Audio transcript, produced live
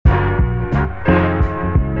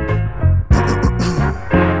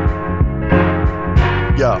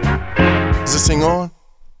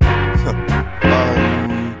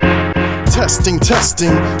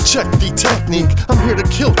Testing, check the technique. I'm here to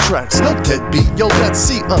kill tracks, no deadbeat. Yo, let's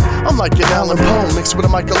see, I'm like an Alan Poe mixed with a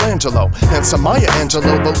Michelangelo and some Maya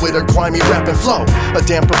Angelou, but with a grimy rapping flow. A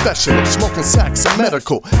damn professional, smoking sax and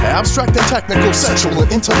medical, abstract and technical, sexual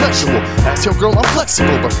and intellectual. Ask your girl, I'm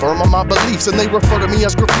flexible, but firm on my beliefs, and they refer to me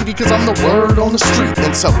as graffiti cause I'm the word on the street.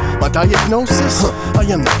 And so, my diagnosis, I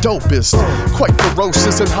am the dopest, quite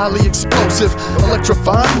ferocious and highly explosive,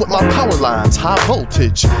 electrifying with my power lines, high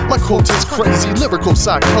voltage. My quote is crazy, lyrical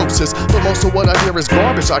psychosis, but most of what I hear is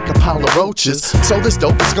garbage like a pile of roaches. So this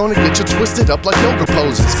dope is gonna get you twisted up like yoga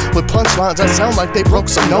poses, with punchlines that sound like they broke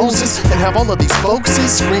some noses, and have all of these folks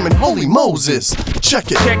screaming, holy Moses.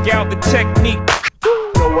 Check it. Check out the technique.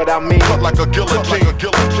 Know what I mean? Cut like a guillotine.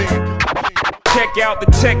 Check out the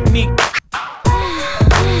technique.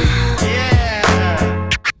 Yeah.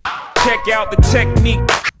 Check out the technique.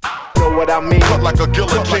 Know what I mean? Cut like a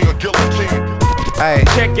guillotine. Hey,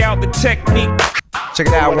 Check out the technique. check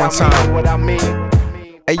it out one time. Know what I mean?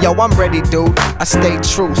 Hey yo, I'm ready, dude. I stay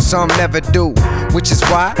true, some never do. Which is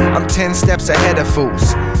why I'm 10 steps ahead of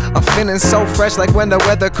fools. I'm feeling so fresh like when the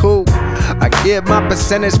weather cool. I give my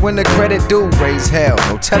percentage when the credit due. Raise hell,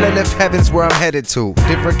 no telling if heaven's where I'm headed to.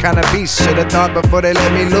 Different kind of beast, should've thought before they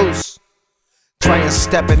let me loose. Try and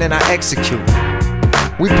step and then I execute.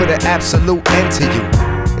 We put an absolute end to you.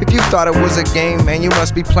 If you thought it was a game, man, you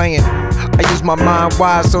must be playing. I use my mind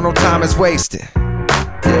wise so no time is wasted.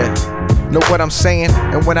 Yeah, know what I'm saying?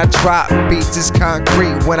 And when I drop beats, it's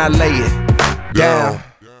concrete when I lay it down.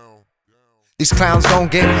 These clowns gon'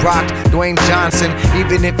 get rocked, Dwayne Johnson.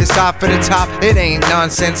 Even if it's off for the top, it ain't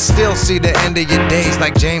nonsense. Still see the end of your days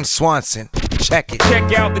like James Swanson. Check it.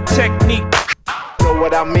 Check out the technique. Know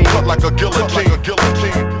what I mean? Cut like a guillotine.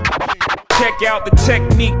 Check out the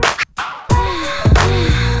technique.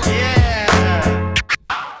 Yeah.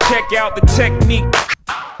 Check out the technique.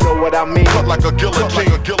 Know what I mean? Cut like a guillotine.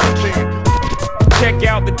 Check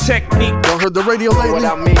out the technique. Y'all heard the radio Know lately? what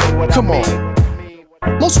I mean? Come on.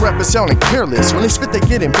 Most rappers sounding careless. When they spit, they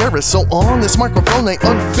get embarrassed. So on this microphone, they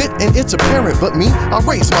unfit and it's apparent. But me, I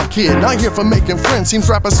raised my kid, not here for making friends. Seems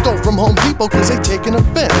rappers stole from Home Depot cause they taking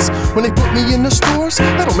offense. When they put me in the stores,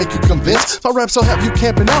 that'll make you convinced. My raps will have you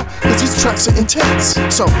camping out cause these tracks are intense.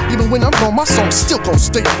 So even when I'm gone, my songs still gon'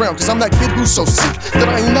 stay around. Cause I'm that kid who's so sick that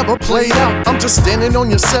I ain't never played out. I'm just standing on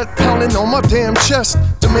your set, pounding on my damn chest,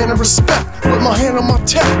 demanding respect with my hand on my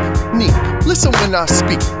technique. Listen when I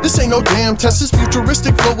speak, this ain't no damn test. This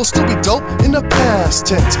futuristic flow will still be dope in the past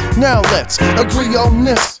tense. Now let's agree on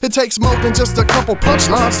this. It takes more than just a couple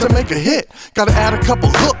punchlines to make a hit. Gotta add a couple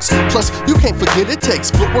hooks. Plus, you can't forget it takes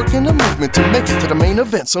footwork and a movement to make it to the main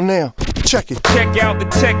event. So now, check it. Check out the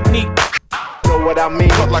technique. Know what I mean?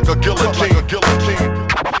 Cut like a guillotine.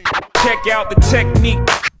 Check out the technique.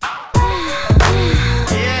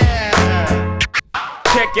 Yeah.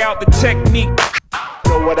 Check out the technique.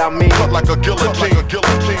 Know what I mean? Cut like a guillotine.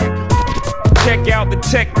 Check out the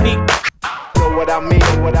technique. Know what I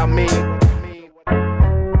mean?